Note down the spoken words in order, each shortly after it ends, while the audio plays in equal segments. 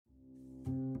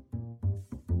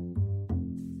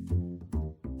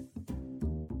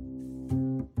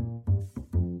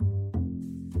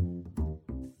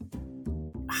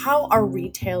how are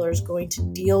retailers going to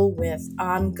deal with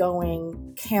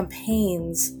ongoing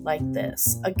campaigns like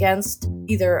this against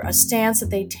either a stance that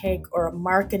they take or a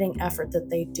marketing effort that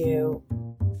they do?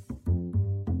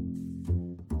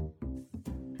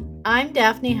 I'm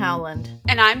Daphne Howland.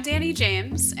 And I'm Danny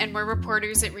James, and we're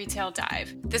reporters at Retail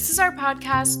Dive. This is our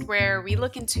podcast where we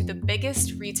look into the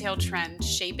biggest retail trends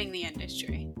shaping the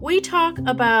industry. We talk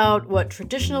about what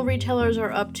traditional retailers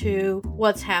are up to,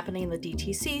 what's happening in the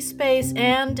DTC space,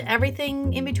 and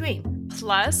everything in between.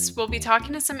 Plus, we'll be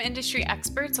talking to some industry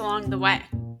experts along the way.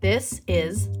 This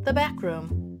is The Back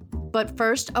Room. But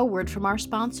first, a word from our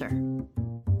sponsor.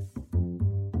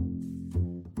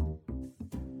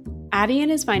 Adyen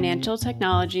is financial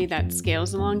technology that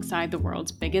scales alongside the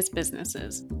world's biggest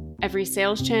businesses. Every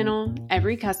sales channel,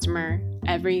 every customer,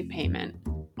 every payment,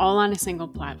 all on a single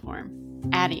platform.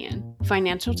 Adyen,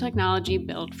 financial technology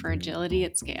built for agility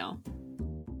at scale.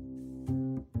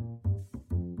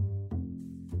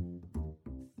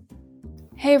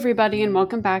 Hey everybody, and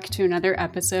welcome back to another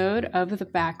episode of The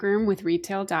Backroom with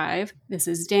Retail Dive. This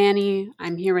is Danny.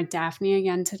 I'm here with Daphne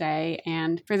again today,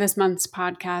 and for this month's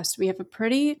podcast, we have a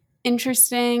pretty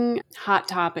interesting hot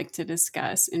topic to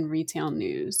discuss in retail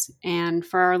news. And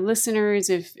for our listeners,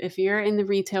 if you're in the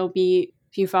retail beat,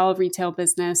 if you follow retail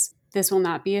business, this will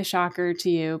not be a shocker to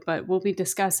you, but we'll be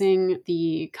discussing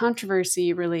the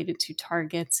controversy related to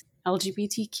Target's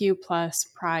LGBTQ plus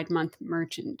Pride Month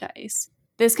merchandise.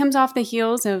 This comes off the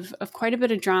heels of quite a bit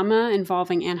of drama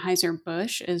involving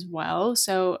Anheuser-Busch as well.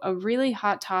 So a really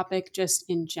hot topic just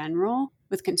in general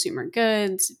with consumer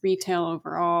goods, retail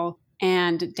overall.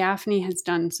 And Daphne has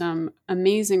done some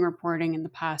amazing reporting in the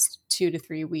past 2 to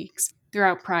 3 weeks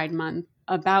throughout Pride Month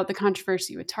about the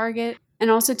controversy with Target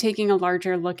and also taking a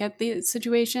larger look at the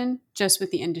situation just with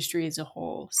the industry as a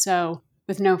whole. So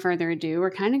with no further ado,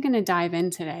 we're kind of going to dive in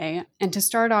today. And to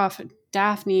start off,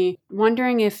 Daphne,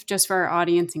 wondering if just for our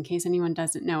audience, in case anyone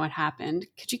doesn't know what happened,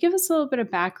 could you give us a little bit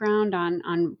of background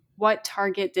on what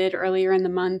Target did earlier in the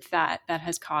month that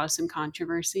has caused some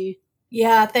controversy?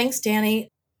 Yeah, thanks, Danny.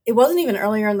 It wasn't even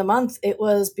earlier in the month. It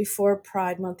was before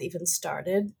Pride Month even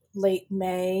started. Late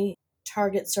May,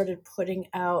 Target started putting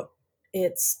out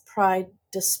its Pride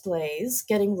displays,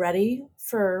 getting ready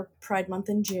for Pride Month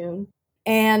in June.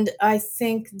 And I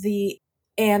think the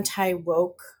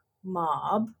anti-woke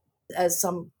mob, as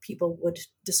some people would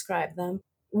describe them,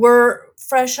 were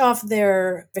fresh off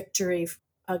their victory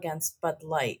against Bud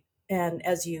Light. And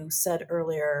as you said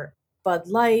earlier, Bud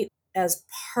Light, as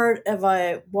part of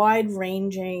a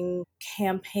wide-ranging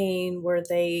campaign where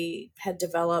they had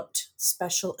developed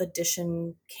special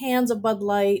edition cans of Bud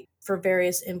Light for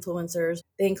various influencers.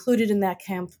 They included in that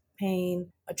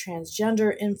campaign a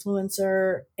transgender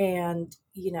influencer, and,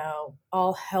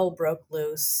 all hell broke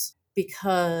loose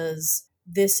because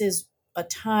this is a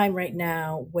time right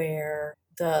now where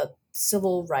the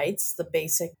civil rights, the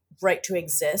basic right to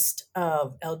exist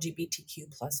of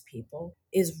LGBTQ plus people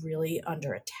is really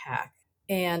under attack.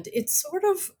 And it's sort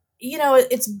of,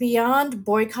 it's beyond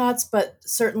boycotts, but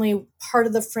certainly part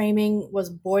of the framing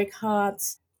was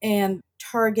boycotts. And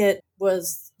Target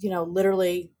was,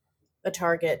 literally a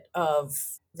target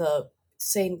of the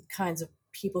same kinds of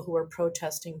people who were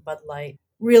protesting Bud Light.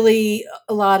 Really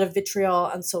a lot of vitriol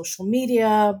on social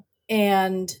media.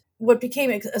 And what became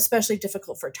especially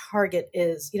difficult for Target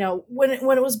is, when it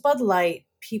was Bud Light,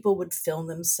 people would film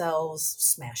themselves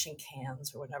smashing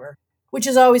cans or whatever, which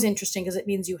is always interesting because it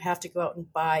means you have to go out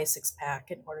and buy a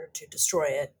 6-pack in order to destroy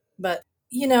it. But,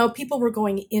 people were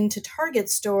going into Target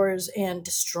stores and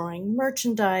destroying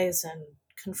merchandise and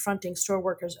confronting store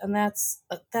workers. And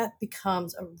that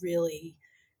becomes a really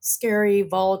scary,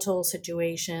 volatile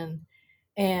situation.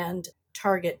 And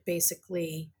Target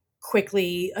basically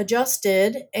quickly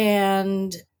adjusted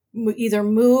and either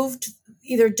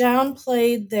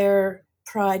downplayed their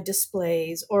Pride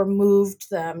displays or moved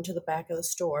them to the back of the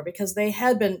store because they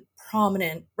had been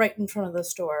prominent right in front of the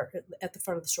store, at the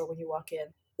front of the store when you walk in,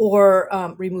 or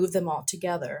removed them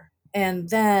altogether. And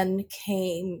then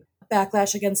came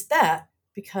backlash against that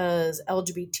because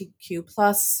LGBTQ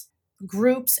plus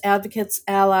groups, advocates,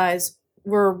 allies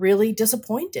were really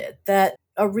disappointed that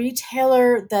a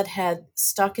retailer that had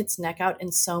stuck its neck out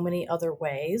in so many other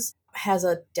ways has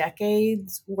a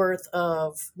decade's worth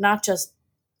of not just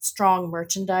strong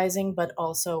merchandising, but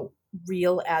also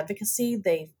real advocacy.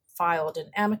 They filed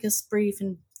an amicus brief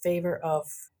in favor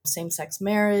of same-sex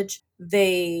marriage.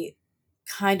 They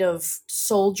kind of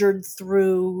soldiered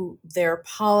through their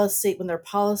policy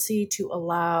to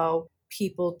allow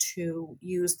people to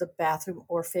use the bathroom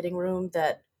or fitting room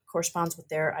that corresponds with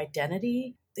their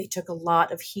identity. They took a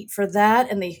lot of heat for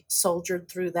that, and they soldiered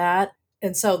through that.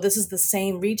 And so this is the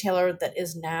same retailer that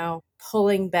is now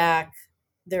pulling back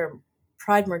their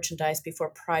Pride merchandise before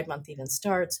Pride Month even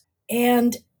starts,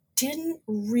 and didn't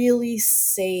really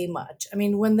say much. I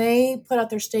mean, when they put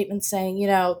out their statement saying,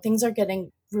 things are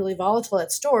getting really volatile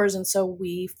at stores, and so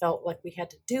we felt like we had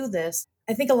to do this,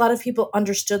 I think a lot of people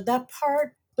understood that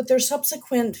part, but their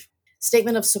subsequent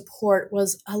statement of support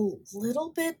was a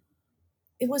little bit,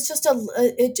 it was just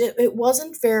it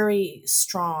wasn't very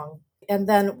strong. And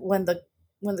then when the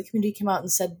community came out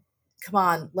and said, come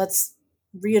on, please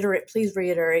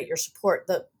reiterate your support,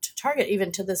 the Target,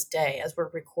 even to this day as we're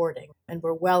recording and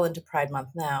we're well into Pride Month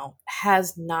now,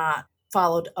 has not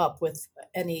followed up with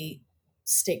any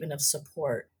statement of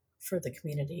support for the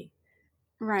community.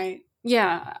 Right.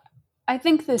 Yeah. I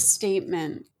think this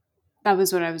statement, that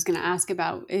was what I was going to ask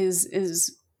about,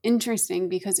 is interesting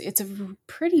because it's a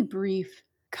pretty brief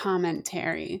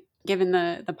commentary given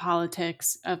the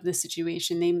politics of the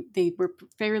situation. They were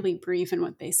fairly brief in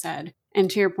what they said. And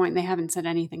to your point, they haven't said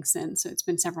anything since. So it's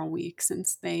been several weeks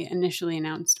since they initially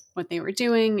announced what they were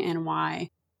doing and why.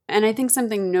 And I think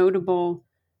something notable,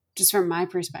 just from my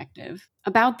perspective,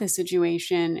 about the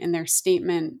situation and their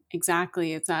statement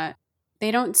exactly is that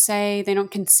they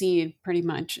don't concede pretty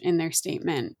much in their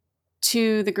statement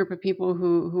to the group of people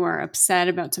who are upset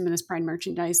about some of this Pride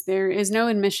merchandise. There is no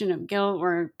admission of guilt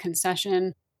or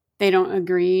concession. They don't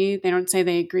agree. They don't say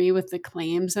they agree with the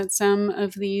claims that some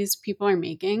of these people are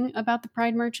making about the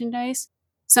Pride merchandise.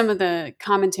 Some of the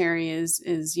commentary is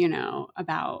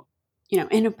about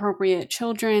inappropriate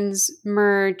children's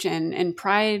merch and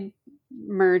Pride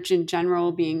merch in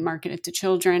general being marketed to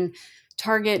children.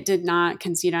 Target did not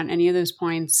concede on any of those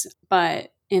points,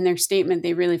 but in their statement,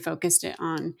 they really focused it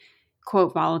on,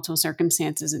 quote, volatile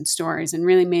circumstances in stores and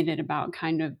really made it about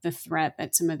kind of the threat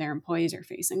that some of their employees are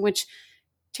facing, which,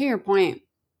 to your point,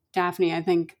 Daphne, I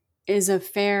think is a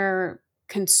fair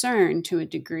concern to a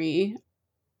degree.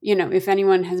 If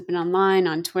anyone has been online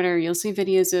on Twitter, you'll see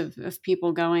videos of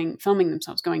people filming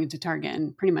themselves going into Target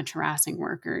and pretty much harassing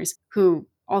workers who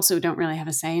also don't really have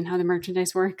a say in how the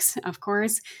merchandise works, of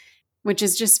course, which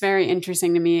is just very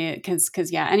interesting to me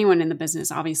because yeah, anyone in the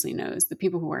business obviously knows the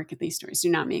people who work at these stores do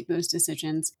not make those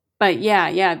decisions. But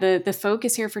yeah, the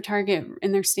focus here for Target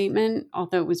in their statement,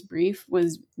 although it was brief,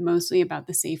 was mostly about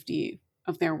the safety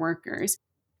of their workers.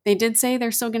 They did say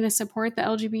they're still going to support the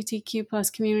LGBTQ plus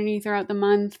community throughout the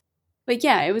month. But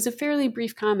yeah, it was a fairly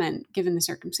brief comment given the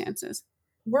circumstances.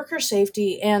 Worker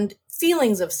safety and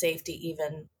feelings of safety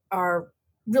even are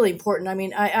really important. I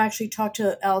mean, I actually talked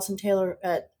to Allison Taylor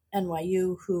at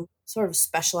NYU, who sort of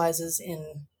specializes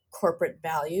in corporate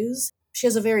values. She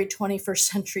has a very 21st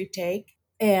century take,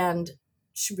 and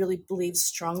she really believes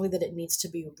strongly that it needs to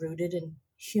be rooted in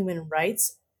human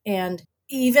rights. And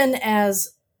even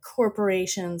as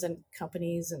corporations and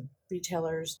companies and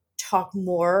retailers talk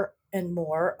more and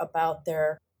more about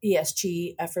their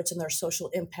ESG efforts and their social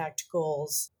impact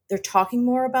goals, they're talking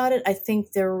more about it. I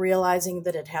think they're realizing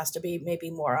that it has to be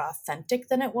maybe more authentic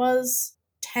than it was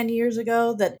 10 years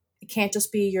ago, that it can't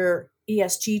just be your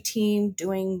ESG team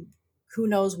doing who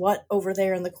knows what over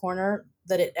there in the corner,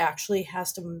 that it actually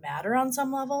has to matter on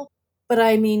some level. But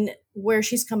I mean, where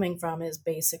she's coming from is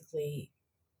basically,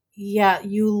 yeah,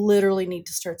 you literally need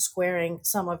to start squaring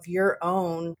some of your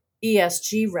own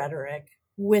ESG rhetoric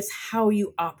with how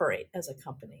you operate as a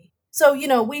company. So,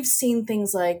 we've seen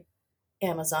things like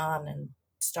Amazon and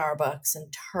Starbucks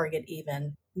and Target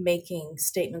even making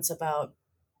statements about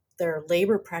their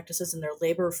labor practices and their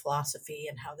labor philosophy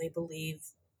and how they believe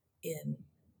in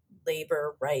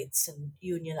labor rights and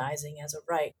unionizing as a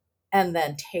right, and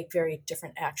then take very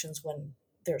different actions when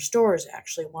their stores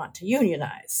actually want to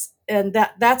unionize. And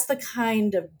that's the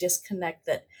kind of disconnect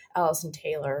that Allison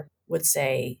Taylor would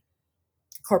say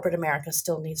corporate America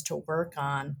still needs to work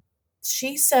on.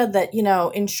 She said that,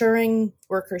 ensuring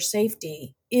worker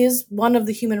safety is one of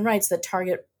the human rights that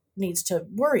Target needs to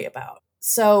worry about.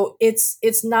 So it's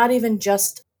not even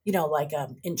just, like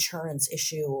an insurance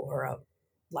issue or a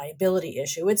liability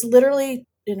issue. It's literally,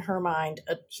 in her mind,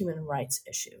 a human rights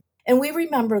issue. And we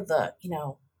remember the,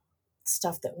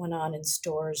 stuff that went on in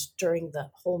stores during the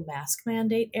whole mask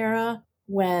mandate era,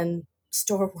 when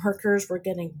store workers were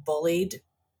getting bullied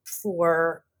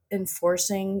for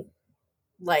enforcing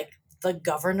like the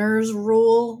governor's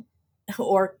rule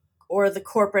or the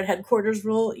corporate headquarters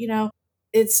rule.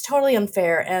 It's totally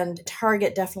unfair, and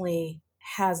Target definitely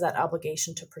has that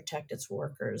obligation to protect its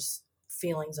workers'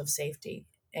 feelings of safety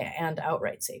and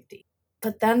outright safety.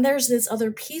 But then there's this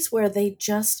other piece where they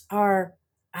just are,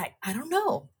 I don't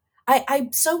know. I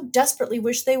so desperately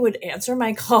wish they would answer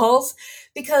my calls,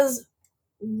 because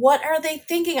what are they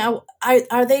thinking?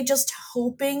 Are they just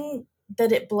hoping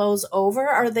that it blows over?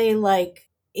 Are they like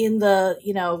in the,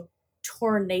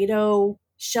 tornado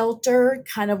shelter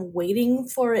kind of waiting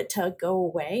for it to go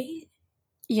away?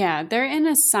 Yeah, they're in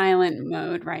a silent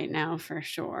mode right now for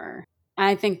sure.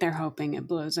 I think they're hoping it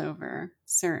blows over,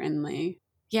 certainly.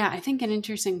 Yeah, I think an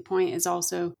interesting point is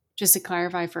also just to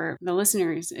clarify for the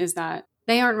listeners is that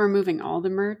they aren't removing all the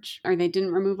merch, or they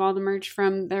didn't remove all the merch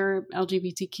from their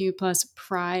LGBTQ plus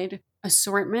pride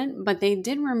assortment, but they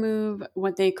did remove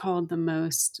what they called the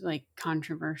most like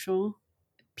controversial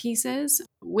pieces,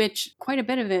 which quite a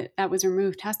bit of it that was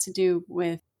removed has to do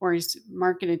with or is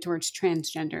marketed towards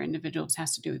transgender individuals,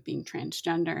 has to do with being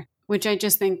transgender, which I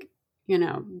just think,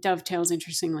 dovetails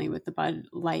interestingly with the Bud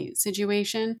Light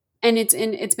situation. And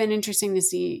it's been interesting to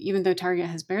see, even though Target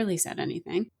has barely said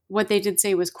anything, what they did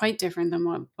say was quite different than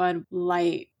what Bud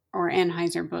Light or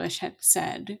Anheuser-Busch had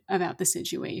said about the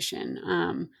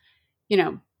situation. You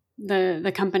know,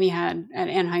 the company had at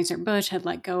Anheuser-Busch had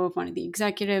let go of one of the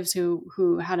executives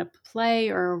who had a play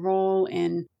or a role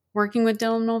in working with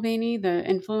Dylan Mulvaney, the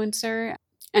influencer.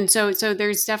 And so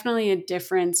there's definitely a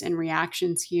difference in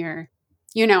reactions here.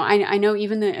 I know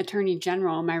even the Attorney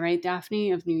General, am I right,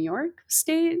 Daphne, of New York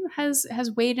State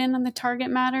has weighed in on the Target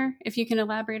matter. If you can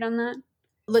elaborate on that.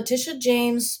 Letitia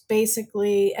James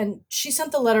basically, and she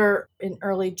sent the letter in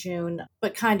early June,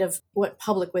 but kind of went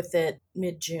public with it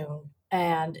mid June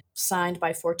and signed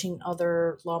by 14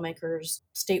 other lawmakers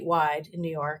statewide in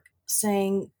New York,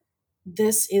 saying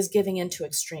this is giving in to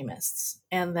extremists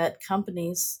and that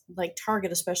companies like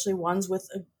Target, especially ones with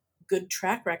a good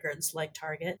track records like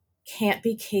Target, can't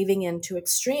be caving into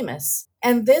extremists.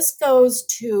 And this goes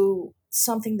to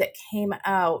something that came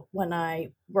out when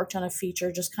I worked on a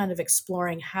feature just kind of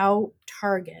exploring how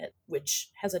Target, which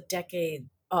has a decade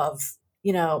of,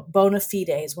 bona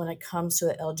fides when it comes to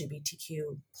the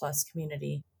LGBTQ plus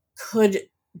community, could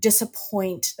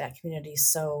disappoint that community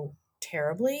so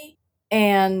terribly.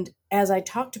 And as I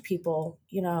talk to people,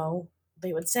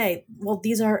 they would say, well,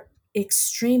 these are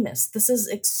extremists. This is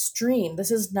extreme. This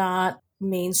is not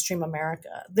mainstream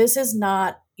America. This is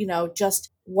not,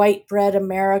 just white bread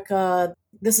America.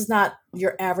 This is not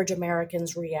your average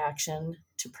American's reaction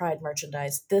to Pride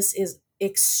merchandise. This is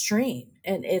extreme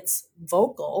and it's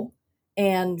vocal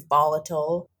and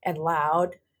volatile and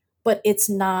loud, but it's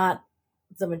not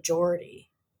the majority.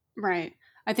 Right.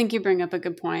 I think you bring up a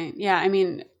good point. Yeah, I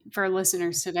mean, for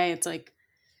listeners today, it's like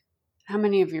how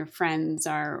many of your friends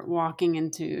are walking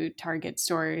into Target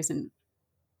stores and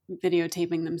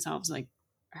videotaping themselves like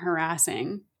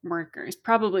harassing workers?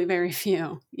 Probably very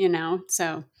few.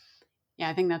 So yeah,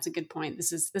 I think that's a good point.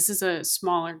 This is a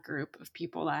smaller group of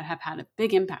people that have had a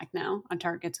big impact now on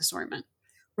Target's assortment.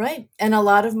 Right. And a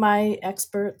lot of my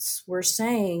experts were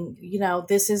saying,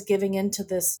 this is giving into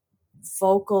this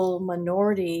vocal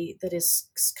minority that is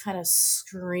kind of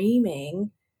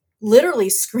screaming, literally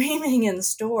screaming in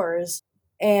stores.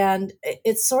 And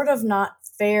it's sort of not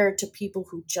fair to people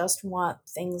who just want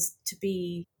things to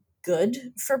be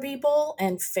good for people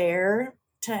and fair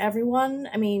to everyone.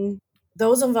 I mean,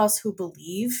 those of us who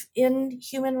believe in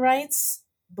human rights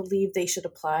believe they should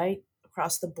apply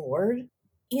across the board.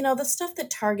 The stuff that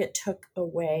Target took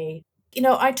away,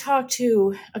 I talked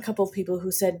to a couple of people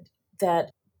who said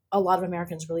that a lot of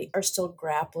Americans really are still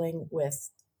grappling with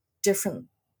different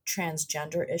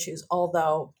transgender issues,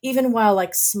 although even while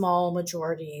like small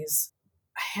majorities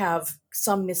have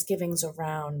some misgivings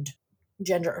around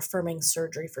gender affirming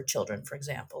surgery for children, for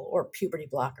example, or puberty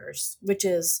blockers, which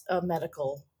is a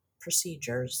medical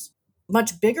procedures.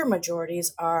 Much bigger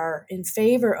majorities are in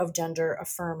favor of gender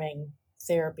affirming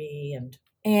therapy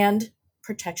and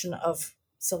protection of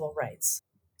civil rights.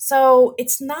 So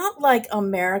it's not like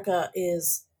America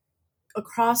is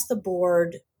across the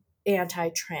board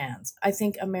anti-trans. I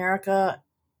think America,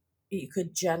 you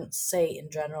could say in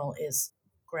general, is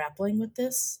grappling with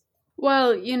this.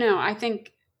 Well, I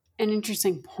think an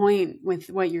interesting point with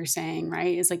what you're saying,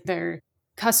 right, is like their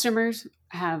customers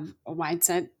have a wide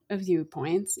set of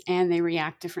viewpoints and they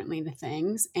react differently to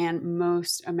things. And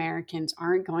most Americans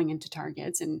aren't going into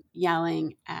Targets and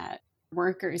yelling at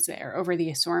workers there over the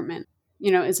assortment.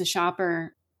 As a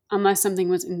shopper, unless something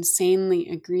was insanely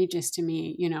egregious to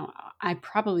me, I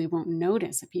probably won't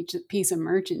notice a piece of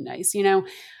merchandise.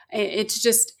 It's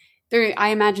just there. I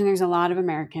imagine there's a lot of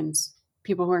Americans,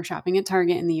 people who are shopping at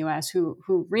Target in the US who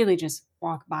really just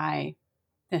walk by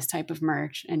this type of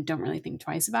merch and don't really think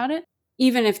twice about it,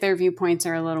 even if their viewpoints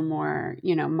are a little more,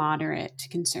 moderate to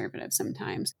conservative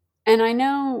sometimes. And I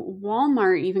know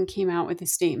Walmart even came out with a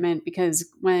statement because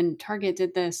when Target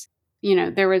did this,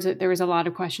 there was a lot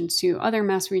of questions to other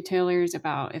mass retailers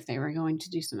about if they were going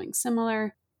to do something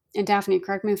similar. And Daphne,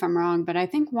 correct me if I'm wrong, but I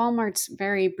think Walmart's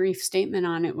very brief statement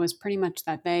on it was pretty much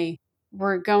that they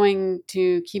were going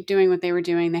to keep doing what they were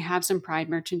doing. They have some Pride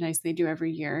merchandise they do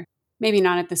every year, maybe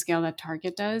not at the scale that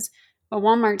Target does. But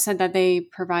Walmart said that they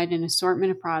provide an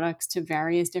assortment of products to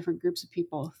various different groups of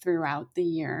people throughout the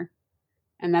year,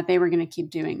 and that they were going to keep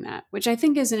doing that, which I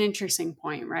think is an interesting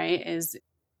point, right? Is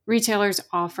retailers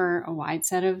offer a wide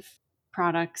set of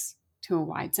products to a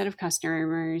wide set of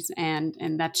customers, and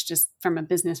that's just from a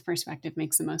business perspective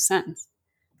makes the most sense.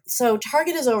 So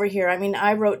Target is over here. I mean,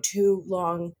 I wrote 2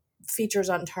 long features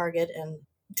on Target, and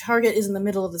Target is in the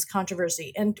middle of this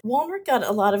controversy. And Walmart got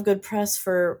a lot of good press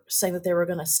for saying that they were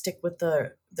going to stick with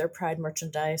their Pride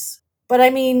merchandise. But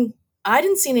I mean, I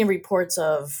didn't see any reports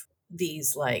of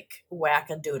these like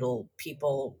wackadoodle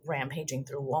people rampaging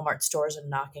through Walmart stores and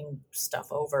knocking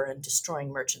stuff over and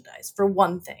destroying merchandise, for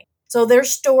one thing. So their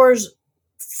stores,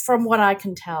 from what I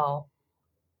can tell,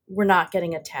 were not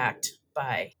getting attacked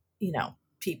by,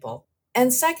 people.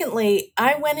 And secondly,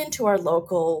 I went into our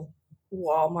local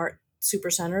Walmart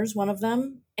supercenters, one of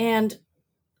them, and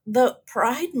the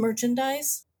Pride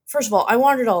merchandise. First of all, I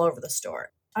wandered all over the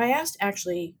store. I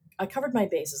covered my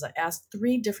bases. I asked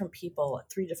 3 different people at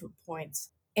 3 different points,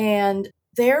 and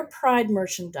their Pride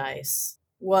merchandise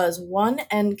was one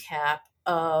end cap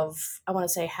of, I want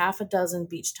to say, half a dozen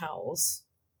beach towels,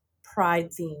 Pride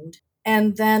themed.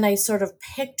 And then I sort of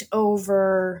picked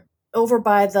over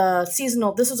by the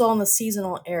seasonal. This was all in the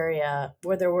seasonal area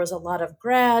where there was a lot of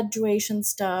graduation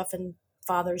stuff and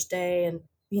Father's Day, and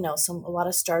a lot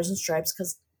of stars and stripes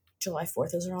because July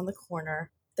 4th is around the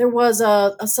corner. There was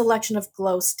a selection of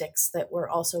glow sticks that were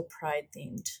also Pride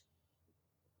themed.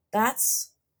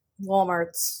 That's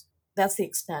Walmart's. That's the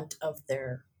extent of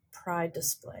their Pride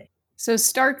display. So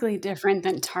starkly different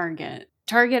than Target.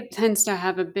 Target tends to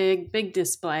have a big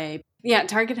display. Yeah,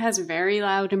 Target has very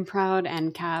loud and proud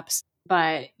end caps.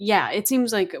 But yeah, it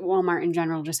seems like Walmart in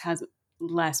general just has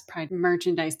less Pride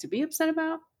merchandise to be upset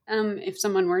about, if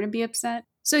someone were to be upset.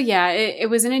 So yeah,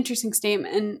 it was an interesting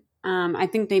statement. I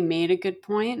think they made a good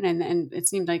point, and it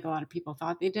seemed like a lot of people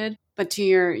thought they did. But to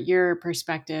your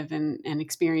perspective and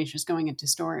experience just going into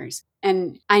stores,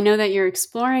 and I know that you're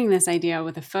exploring this idea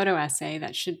with a photo essay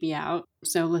that should be out,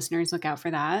 so listeners look out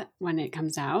for that when it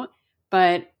comes out.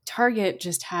 But Target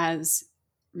just has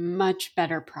much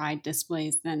better Pride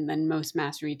displays than most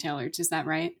mass retailers. Is that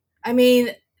right? I mean,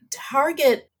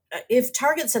 if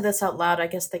Target said this out loud, I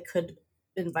guess they could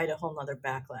invite a whole nother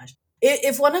backlash.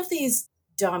 If one of these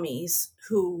dummies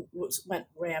who went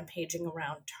rampaging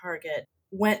around Target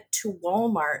went to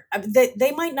Walmart,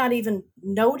 they might not even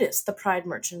notice the Pride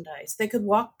merchandise. They could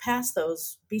walk past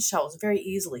those beach towels very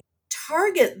easily.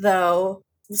 Target, though,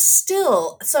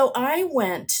 still. So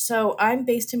I'm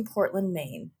based in Portland,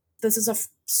 Maine. This is a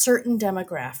certain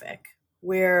demographic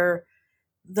where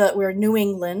we're New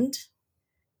England.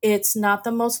 It's not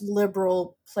the most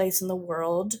liberal place in the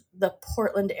world. The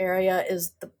Portland area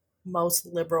is the most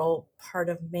liberal part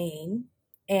of Maine.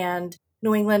 And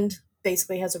New England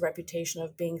basically has a reputation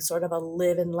of being sort of a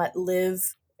live and let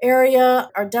live area.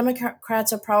 Our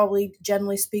Democrats are probably,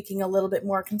 generally speaking, a little bit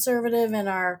more conservative, and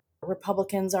our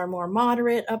Republicans are more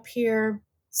moderate up here.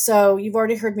 So you've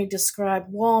already heard me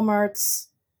describe Walmart's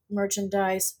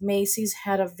merchandise. Macy's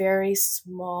had a very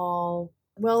small,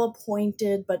 well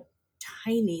appointed, but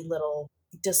tiny little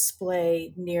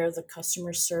display near the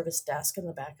customer service desk in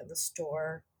the back of the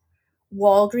store.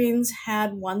 Walgreens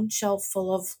had one shelf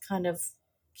full of kind of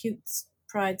cute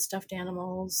Pride stuffed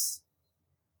animals.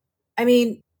 I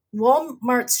mean,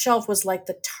 Walmart's shelf was like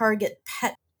the Target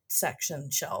pet section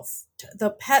shelf. The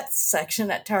pets section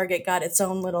at Target got its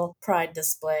own little Pride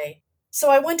display. So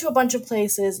I went to a bunch of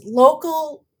places.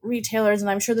 Local retailers, and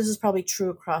I'm sure this is probably true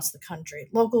across the country,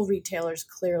 local retailers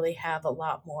clearly have a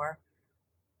lot more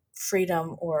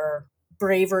freedom or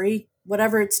bravery,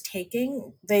 whatever it's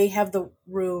taking, they have the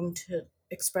room to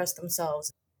express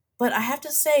themselves. But I have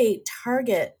to say,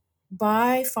 Target,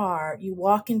 by far, you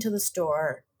walk into the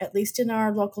store, at least in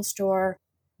our local store,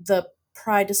 the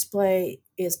Pride display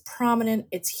is prominent.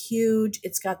 It's huge.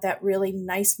 It's got that really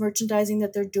nice merchandising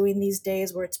that they're doing these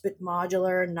days where it's a bit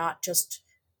modular, not just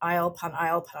aisle upon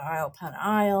aisle upon aisle upon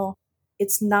aisle.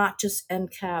 It's not just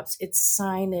end caps, it's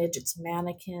signage, it's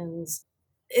mannequins.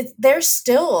 They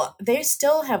still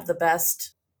have the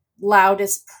best,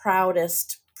 loudest,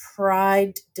 proudest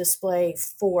Pride display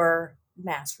for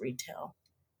mass retail,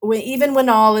 even when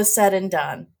all is said and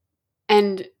done.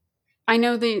 And I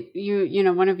know that you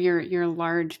know, one of your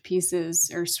large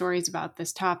pieces or stories about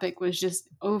this topic was just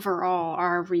overall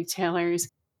are retailers,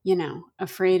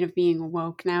 afraid of being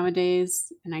woke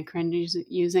nowadays, and I cringe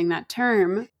using that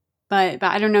term. But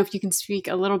I don't know if you can speak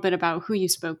a little bit about who you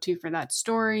spoke to for that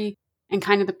story and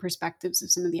kind of the perspectives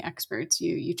of some of the experts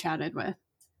you chatted with.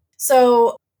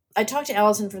 So I talked to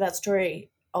Allison for that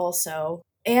story also,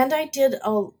 and I did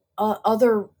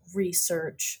other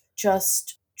research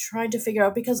just trying to figure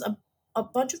out because a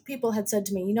bunch of people had said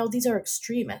to me, these are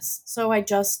extremists. So I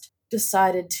just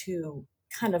decided to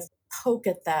kind of poke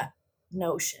at that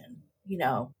notion,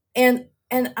 and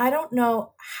I don't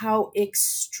know how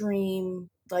extreme,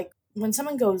 like when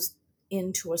someone goes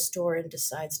into a store and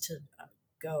decides to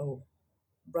go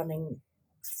running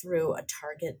through a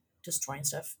Target destroying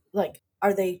stuff. Like,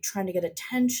 are they trying to get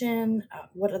attention?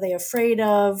 What are they afraid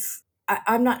of?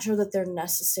 I'm not sure that they're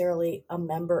necessarily a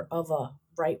member of a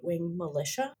right wing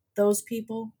militia, those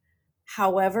people.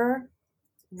 However,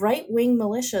 right wing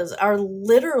militias are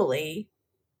literally,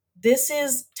 this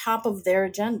is top of their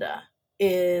agenda,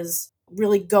 is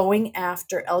really going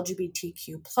after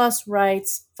LGBTQ plus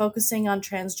rights, focusing on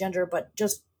transgender, but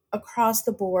just across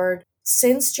the board.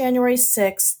 Since January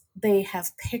 6th, they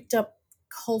have picked up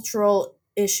cultural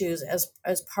issues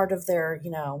as part of their,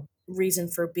 reason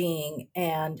for being,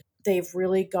 and they've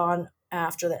really gone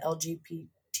after the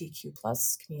LGBTQ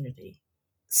plus community.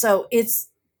 So it's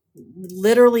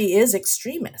literally is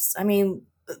extremist. I mean,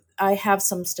 I have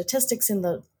some statistics in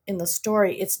the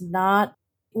story. It's not,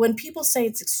 when people say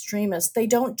it's extremist, they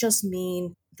don't just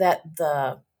mean that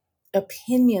the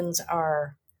opinions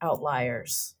are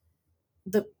outliers.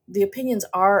 The opinions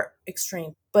are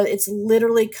extreme, but it's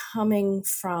literally coming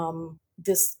from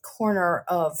this corner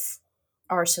of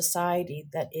our society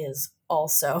that is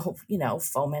also,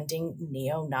 fomenting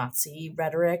neo-Nazi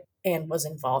rhetoric and was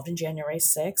involved in January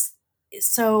 6th.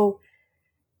 So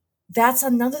that's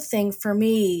another thing for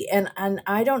me, and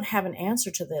I don't have an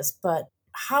answer to this, but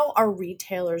how are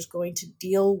retailers going to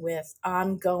deal with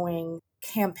ongoing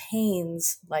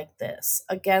campaigns like this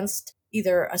against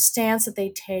either a stance that they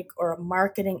take or a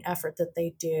marketing effort that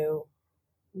they do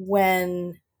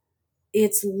when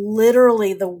it's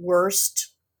literally the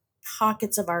worst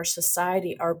pockets of our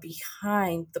society are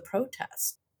behind the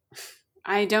protest?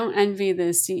 I don't envy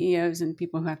the CEOs and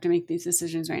people who have to make these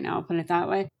decisions right now, I'll put it that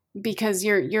way. Because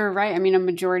you're right. I mean, a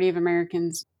majority of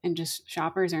Americans and just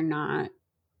shoppers are not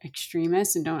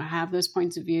extremists and don't have those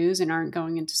points of views and aren't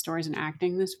going into stores and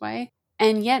acting this way.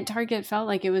 And yet Target felt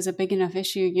like it was a big enough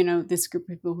issue, this group of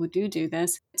people who do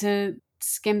this, to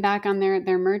skim back on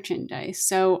their merchandise.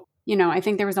 So, I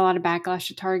think there was a lot of backlash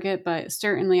to Target, but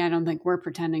certainly I don't think we're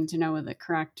pretending to know what the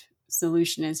correct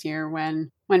solution is here when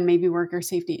maybe worker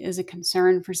safety is a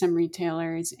concern for some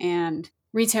retailers, and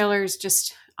retailers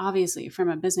just obviously from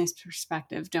a business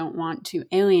perspective don't want to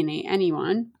alienate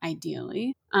anyone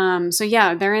ideally. So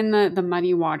yeah, they're in the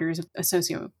muddy waters of a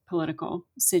socio-political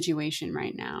situation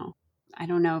right now. I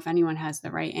don't know if anyone has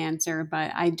the right answer,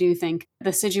 but I do think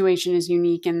the situation is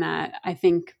unique in that I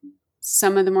think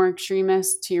some of the more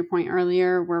extremists, to your point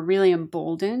earlier, were really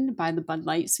emboldened by the Bud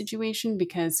Light situation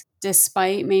because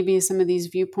despite maybe some of these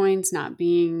viewpoints not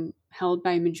being held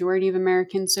by a majority of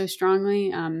Americans so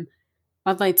strongly,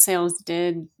 Bud Light sales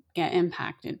did get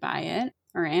impacted by it,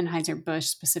 or Anheuser-Busch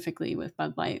specifically with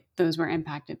Bud Light. Those were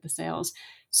impacted, the sales.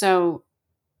 So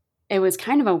it was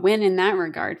kind of a win in that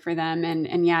regard for them.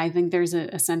 And yeah, I think there's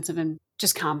a sense of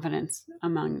just confidence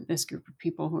among this group of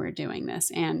people who are doing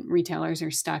this, and retailers are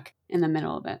stuck in the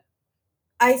middle of it.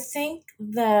 I think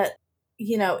that,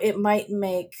 it might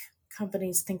make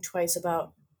companies think twice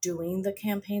about doing the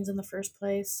campaigns in the first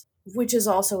place, which is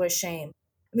also a shame.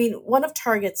 I mean, one of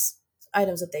Target's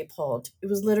items that they pulled, it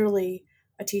was literally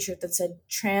a t-shirt that said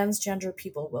transgender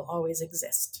people will always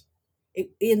exist,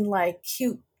 in like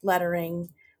cute lettering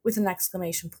with an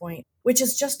exclamation point, which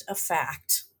is just a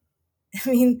fact. I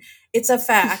mean, it's a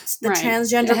fact. The Right.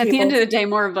 transgender At the end people, of the day,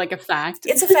 more of like a fact.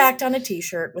 it's a fact on a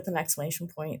t-shirt with an exclamation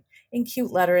point in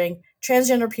cute lettering.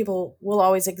 Transgender people will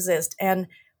always exist. And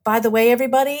by the way,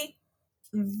 everybody,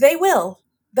 they will.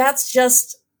 That's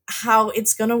just how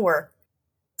it's going to work.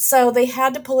 So they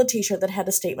had to pull a t-shirt that had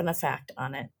a statement of fact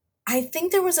on it. I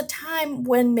think there was a time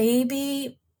when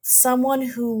maybe someone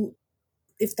who,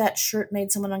 if that shirt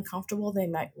made someone uncomfortable, they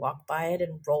might walk by it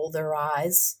and roll their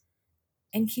eyes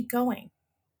and keep going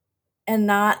and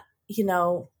not,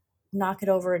 knock it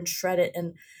over and shred it.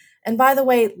 And by the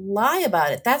way, lie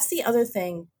about it. That's the other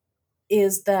thing,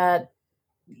 is that,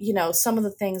 some of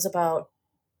the things about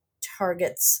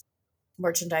Target's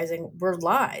merchandising were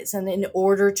lies. And in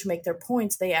order to make their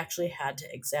points, they actually had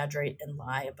to exaggerate and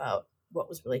lie about what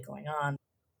was really going on.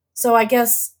 So I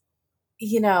guess,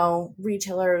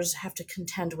 retailers have to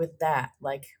contend with that.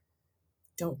 Like,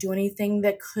 don't do anything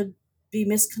that could be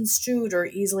misconstrued or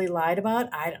easily lied about.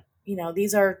 I don't,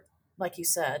 these are like you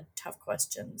said, tough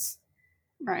questions.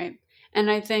 Right.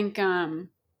 And I think,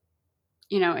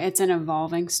 it's an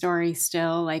evolving story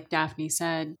still. Like Daphne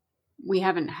said, we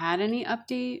haven't had any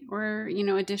update or,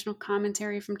 additional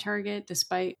commentary from Target,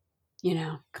 despite,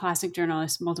 classic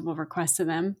journalists, multiple requests to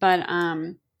them. But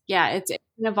yeah, it's an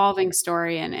evolving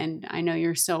story. And I know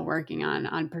you're still working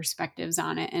on perspectives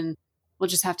on it. And we'll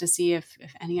just have to see if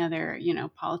any other,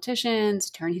 politicians,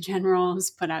 attorney generals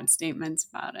put out statements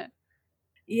about it.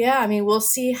 Yeah, I mean, we'll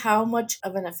see how much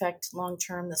of an effect long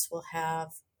term this will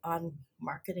have on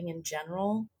marketing in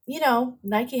general.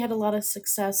 Nike had a lot of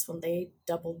success when they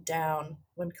doubled down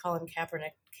when Colin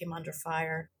Kaepernick came under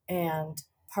fire. And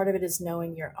part of it is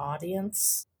knowing your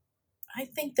audience. I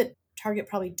think that Target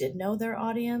probably did know their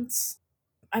audience.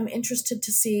 I'm interested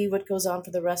to see what goes on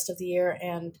for the rest of the year,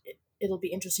 and it'll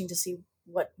be interesting to see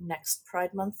what next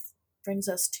Pride Month brings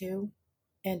us to,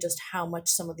 and just how much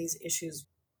some of these issues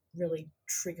really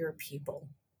trigger people.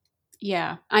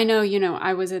 Yeah, I know,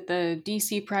 I was at the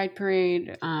DC Pride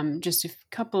Parade just a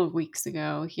couple of weeks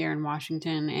ago here in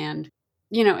Washington. And,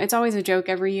 it's always a joke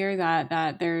every year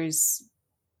that there's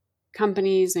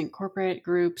companies and corporate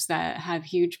groups that have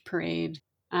huge parade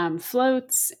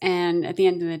floats. And at the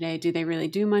end of the day, do they really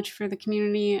do much for the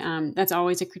community? That's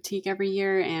always a critique every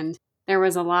year. And there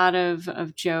was a lot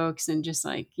of jokes and just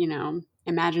like,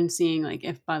 imagine seeing like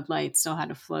if Bud Light still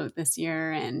had a float this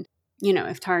year, and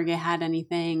if Target had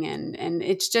anything. And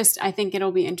it's just, I think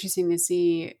it'll be interesting to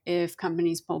see if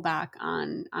companies pull back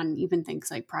on even things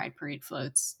like Pride Parade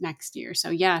floats next year. So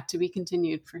yeah, to be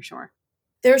continued for sure.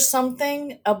 There's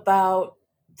something about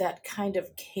that kind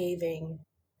of caving,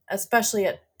 especially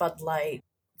at Bud Light,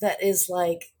 that is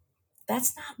like,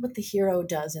 that's not what the hero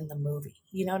does in the movie.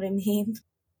 You know what I mean?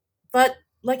 But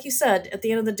like you said, at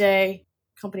the end of the day,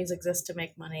 companies exist to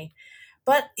make money.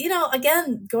 But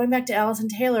again, going back to Allison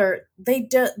Taylor, they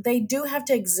do have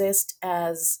to exist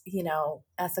as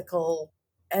ethical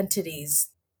entities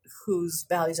whose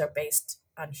values are based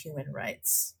on human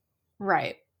rights.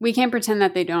 Right. We can't pretend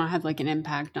that they don't have like an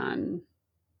impact on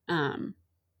um,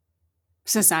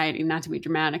 society. Not to be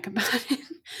dramatic about it,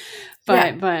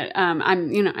 Yeah, but I'm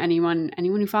anyone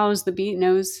who follows the beat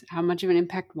knows how much of an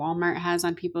impact Walmart has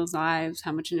on people's lives,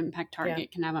 how much an impact yeah,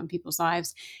 Target can have on people's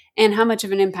lives, and how much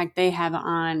of an impact they have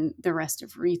on the rest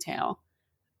of retail.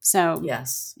 So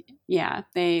yes. yeah,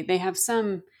 they have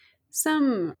some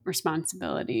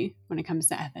responsibility when it comes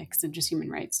to ethics and just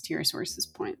human rights. To your source's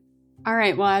point. All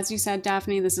right. Well, as you said,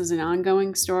 Daphne, this is an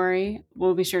ongoing story.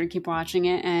 We'll be sure to keep watching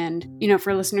it. And,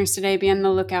 for listeners today, be on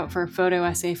the lookout for a photo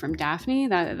essay from Daphne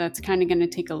that's kind of going to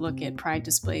take a look at pride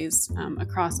displays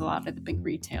across a lot of the big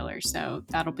retailers. So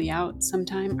that'll be out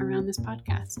sometime around this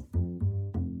podcast.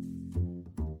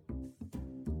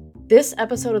 This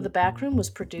episode of The Backroom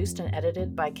was produced and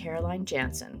edited by Caroline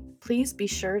Jansen. Please be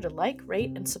sure to like,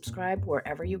 rate, and subscribe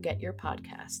wherever you get your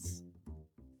podcasts.